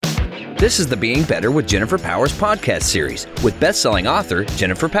This is the Being Better with Jennifer Powers podcast series with best-selling author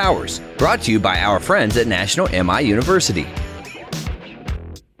Jennifer Powers, brought to you by our friends at National MI University.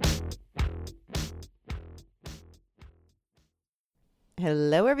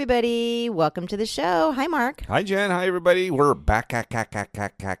 Hello, everybody. Welcome to the show. Hi, Mark. Hi, Jen. Hi, everybody. We're back.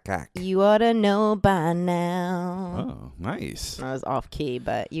 You ought to know by now. Oh, nice. I was off key,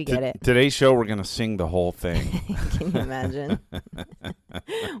 but you get it. Today's show, we're going to sing the whole thing. Can you imagine?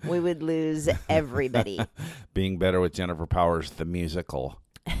 We would lose everybody. Being Better with Jennifer Powers, the musical.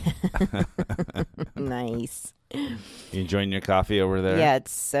 Nice. You enjoying your coffee over there? Yeah,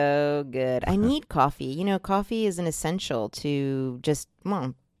 it's so good. I need coffee. You know, coffee is an essential to just,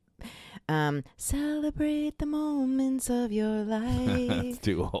 celebrate the moments of your life. That's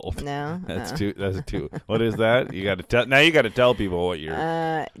too old. No? That's too. What is that? You got to tell. Now you got to tell people what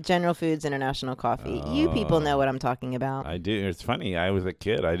you're. General Foods International Coffee. You people know what I'm talking about. I do. It's funny. I was a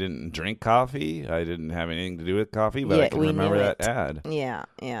kid. I didn't drink coffee. I didn't have anything to do with coffee, but Yeah, I can we remember knew that it. ad. Yeah.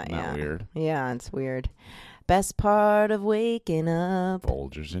 Isn't that weird? Yeah, it's weird. Best part of waking up.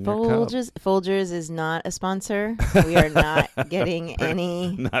 Folgers in your cup. Folgers is not a sponsor. We are not getting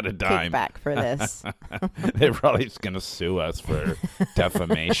any Not a dime. kickback for this. They're probably just going to sue us for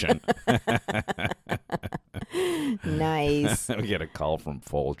defamation. Nice. We get a call from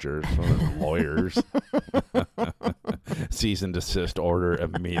Folgers, one of the lawyers. Cease and desist order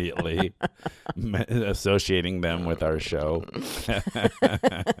immediately, associating them with our show.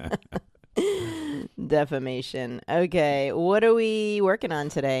 Defamation. Okay, what are we working on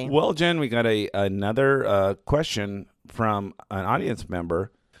today? Well, Jen, we got another question from an audience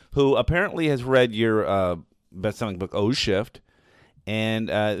member who apparently has read your best-selling book, O Shift. And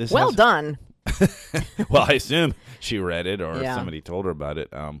this Well done. Well, I assume she read it or Yeah. somebody told her about it.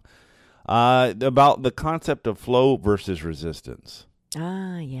 About the concept of flow versus resistance.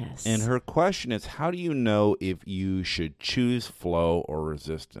 Ah, yes. And her question is, how do you know if you should choose flow or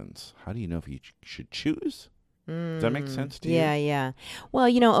resistance? How do you know if you should choose? Does that make sense to you? Yeah. Well,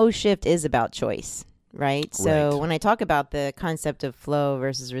 you know, O Shift is about choice, right? So Right. when I talk about the concept of flow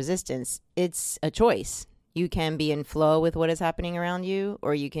versus resistance, it's a choice. You can be in flow with what is happening around you,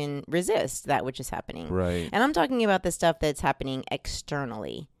 or you can resist that which is happening. Right. And I'm talking about the stuff that's happening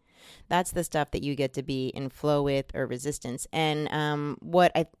externally. That's the stuff that you get to be in flow with or resistance. And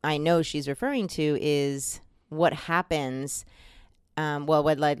what I know she's referring to is what happens.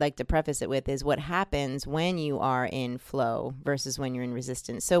 What I'd like to preface it with is what happens when you are in flow versus when you're in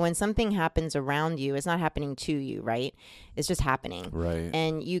resistance. So when something happens around you, it's not happening to you, right? It's just happening. Right.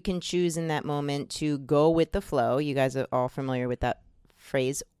 And you can choose in that moment to go with the flow. You guys are all familiar with that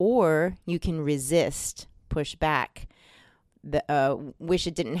phrase. Or you can resist, push back, wish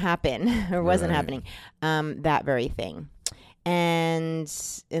it didn't happen or wasn't Right. happening, that very thing. And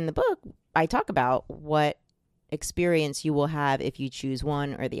in the book, I talk about what experience you will have if you choose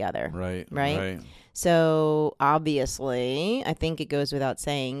one or the other. Right. So obviously, I think it goes without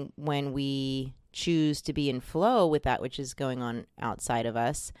saying, when we choose to be in flow with that which is going on outside of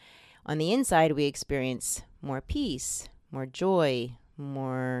us, on the inside, we experience more peace, more joy,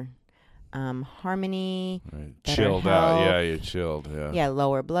 more harmony, Right. better Chilled out. health. Yeah, you're chilled. Yeah. Yeah,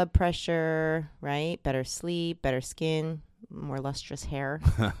 lower blood pressure, right? Better sleep, better skin, more lustrous hair.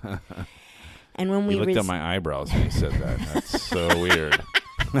 And when we You looked at my eyebrows when you said that. That's so weird.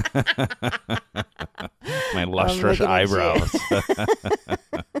 My lustrous looking at you. eyebrows.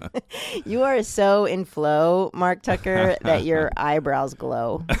 You are so in flow, Mark Tucker, that your eyebrows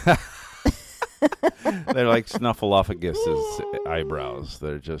glow. They're like Snuffleupagus' eyebrows.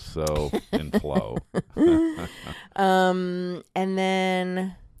 They're just so in flow. And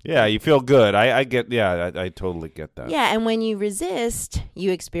then Yeah, you feel good. I get. Yeah, I totally get that. yeah, and when you resist,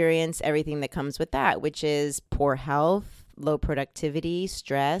 you experience everything that comes with that, which is poor health, low productivity,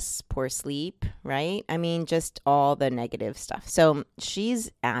 stress, poor sleep, right? I mean, just all the negative stuff. So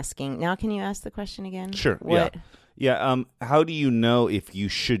she's asking, now can you ask the question again? Sure. What? Yeah. How do you know if you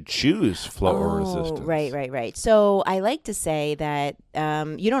should choose flow or resistance? Right. So I like to say that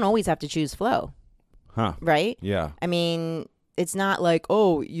you don't always have to choose flow, Huh. right? Yeah. I mean, it's not like,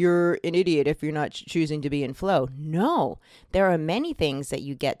 oh, you're an idiot if you're not choosing to be in flow. No, there are many things that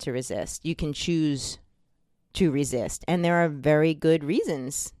you get to resist. You can choose to resist, and there are very good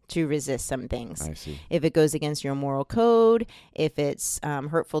reasons to resist some things. I see. If it goes against your moral code, if it's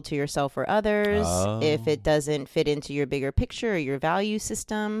hurtful to yourself or others, if it doesn't fit into your bigger picture or your value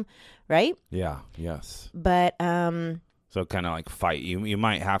system, right? Yeah. Yes. But So kind of like fight. You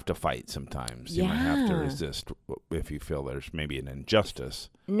might have to fight sometimes. You might have to Yeah. resist if you feel there's maybe an injustice.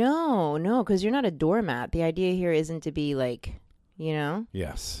 no, because you're not a doormat. The idea here isn't to be like you know,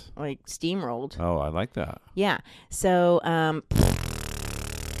 Yes. like steamrolled. Oh, I like that. Yeah. So,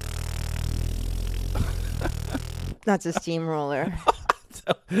 that's a steamroller.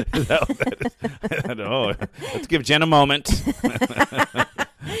 I don't know. Let's give Jen a moment.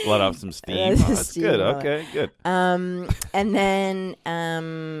 Let off some steam. That's a That's good. steamroller. Okay, good. And then,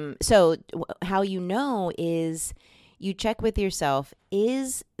 so how you know is you check with yourself,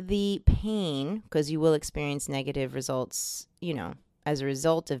 is the pain, because you will experience negative results, you know, as a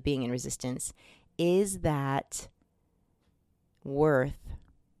result of being in resistance, is that worth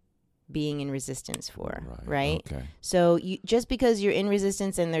being in resistance for, right? Okay. So just because you're in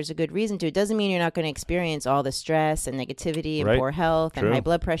resistance and there's a good reason to, it doesn't mean you're not going to experience all the stress and negativity and Right. poor health True. and high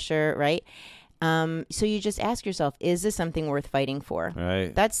blood pressure, right? So you just ask yourself, is this something worth fighting for?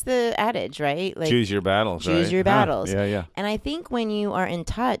 Right. That's the adage, right? Like, Choose your battles. choose right? your battles. Yeah, yeah. And I think when you are in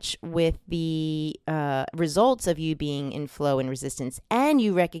touch with the results of you being in flow and resistance, and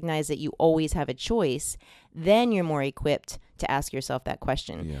you recognize that you always have a choice, then you're more equipped to ask yourself that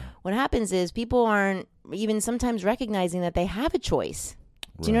question. Yeah. What happens is people aren't even sometimes recognizing that they have a choice.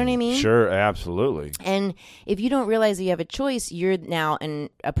 Do you know what I Right. mean? Sure, absolutely. And if you don't realize that you have a choice, you're now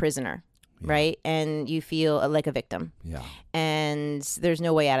a prisoner, right? And you feel like a victim. Yeah. And there's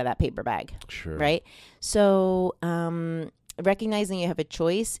no way out of that paper bag. Sure. Right? So recognizing you have a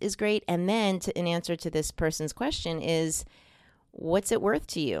choice is great. And then in answer to this person's question is, what's it worth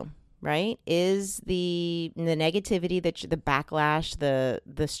to you? Right? Is the negativity, the backlash,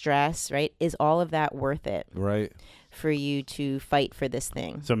 the stress, right? Is all of that worth it Right. for you to fight for this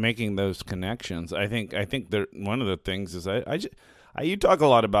thing? So making those connections, I think that one of the things is you talk a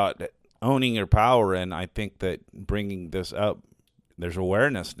lot about owning your power, and I think that bringing this up, there's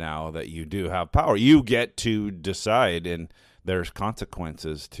awareness now that you do have power. You get to decide, and there's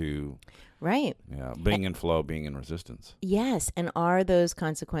consequences to Right. being in flow, being in resistance. Yes. And are those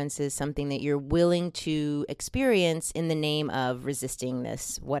consequences something that you're willing to experience in the name of resisting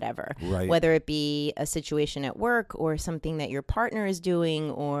this, whatever? Right. Whether it be a situation at work or something that your partner is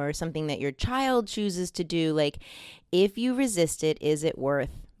doing or something that your child chooses to do. Like, if you resist it, is it worth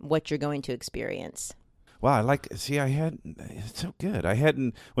what you're going to experience? Wow, it's so good. I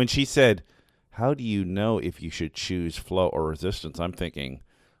hadn't, when she said, how do you know if you should choose flow or resistance? I'm thinking,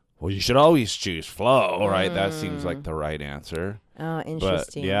 well, you should always choose flow, right? That seems like the right answer. Oh,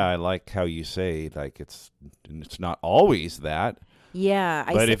 interesting. But yeah, I like how you say, like, it's not always that. Yeah.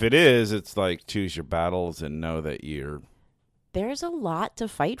 But if it is, it's like choose your battles and know that there's a lot to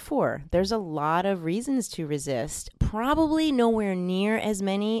fight for. There's a lot of reasons to resist. Probably nowhere near as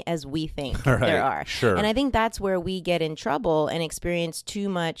many as we think Right, there are. sure. And I think that's where we get in trouble and experience too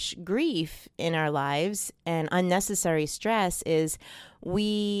much grief in our lives and unnecessary stress is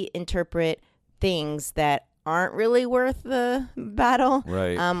we interpret things that aren't really worth the battle.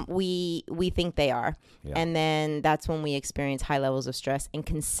 Right. We think they are. Yeah. And then that's when we experience high levels of stress and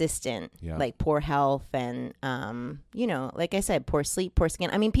consistent, Yeah. like poor health and, like I said, poor sleep, poor skin.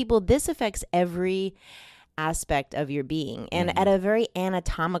 I mean, people, this affects every aspect of your being. And at a very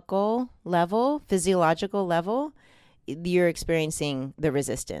anatomical level, physiological level, you're experiencing the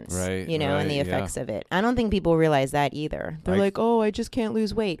resistance, Right, and the right, effects of it. I don't think people realize that either. They're like, oh, I just can't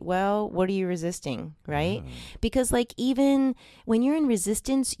lose weight. Well, what are you resisting, right? Because like even when you're in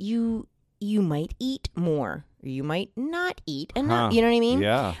resistance, you might eat more. Or you might not eat enough. You know what I mean?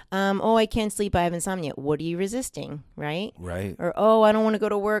 Yeah. Oh, I can't sleep. I have insomnia. What are you resisting, right? Right. Or, oh, I don't want to go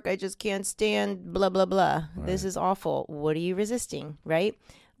to work. I just can't stand blah, blah, blah. This is awful. What are you resisting, right?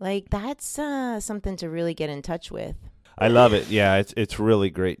 Like that's something to really get in touch with. I love it. Yeah, it's really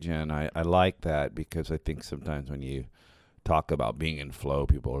great, Jen. I like that because I think sometimes when you talk about being in flow,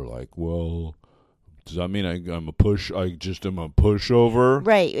 people are like, well, does that mean I'm a pushover?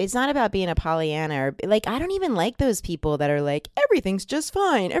 Right. It's not about being a Pollyanna. Or, like, I don't even like those people that are like, everything's just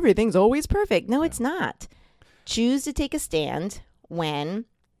fine. Everything's always perfect. No, it's not. Choose to take a stand when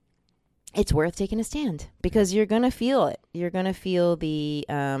it's worth taking a stand because you're going to feel it. You're going to feel the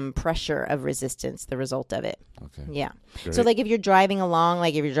pressure of resistance, the result of it. Okay. Yeah. Great. So like if you're driving along,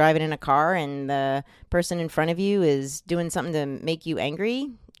 like if you're driving in a car and the person in front of you is doing something to make you angry,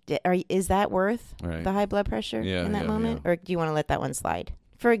 is that worth the high blood pressure in that moment? Or do you want to let that one slide?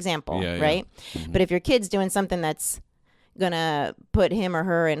 For example, right? Mm-hmm. But if your kid's doing something that's going to put him or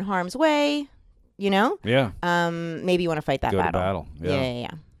her in harm's way, maybe you want to fight that battle.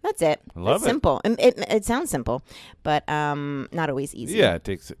 Yeah. That's it. It's simple. It sounds simple, but not always easy. Yeah, it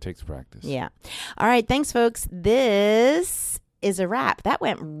takes practice. Yeah. All right. Thanks, folks. This is a wrap. That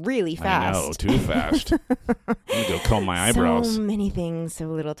went really fast. I know, too fast. I'm going to go comb my eyebrows. So many things, so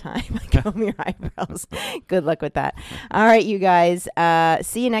little time. Comb your eyebrows. Good luck with that. All right, you guys.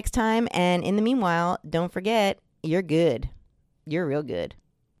 See you next time. And in the meanwhile, don't forget, you're good. You're real good.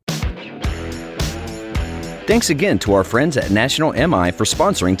 Thanks again to our friends at National MI for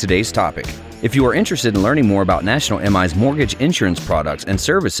sponsoring today's topic. If you are interested in learning more about National MI's mortgage insurance products and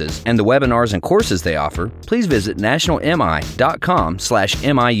services and the webinars and courses they offer, please visit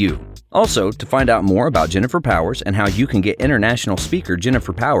nationalmi.com/MIU. Also, to find out more about Jennifer Powers and how you can get international speaker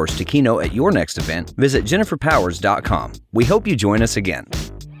Jennifer Powers to keynote at your next event, visit jenniferpowers.com. We hope you join us again.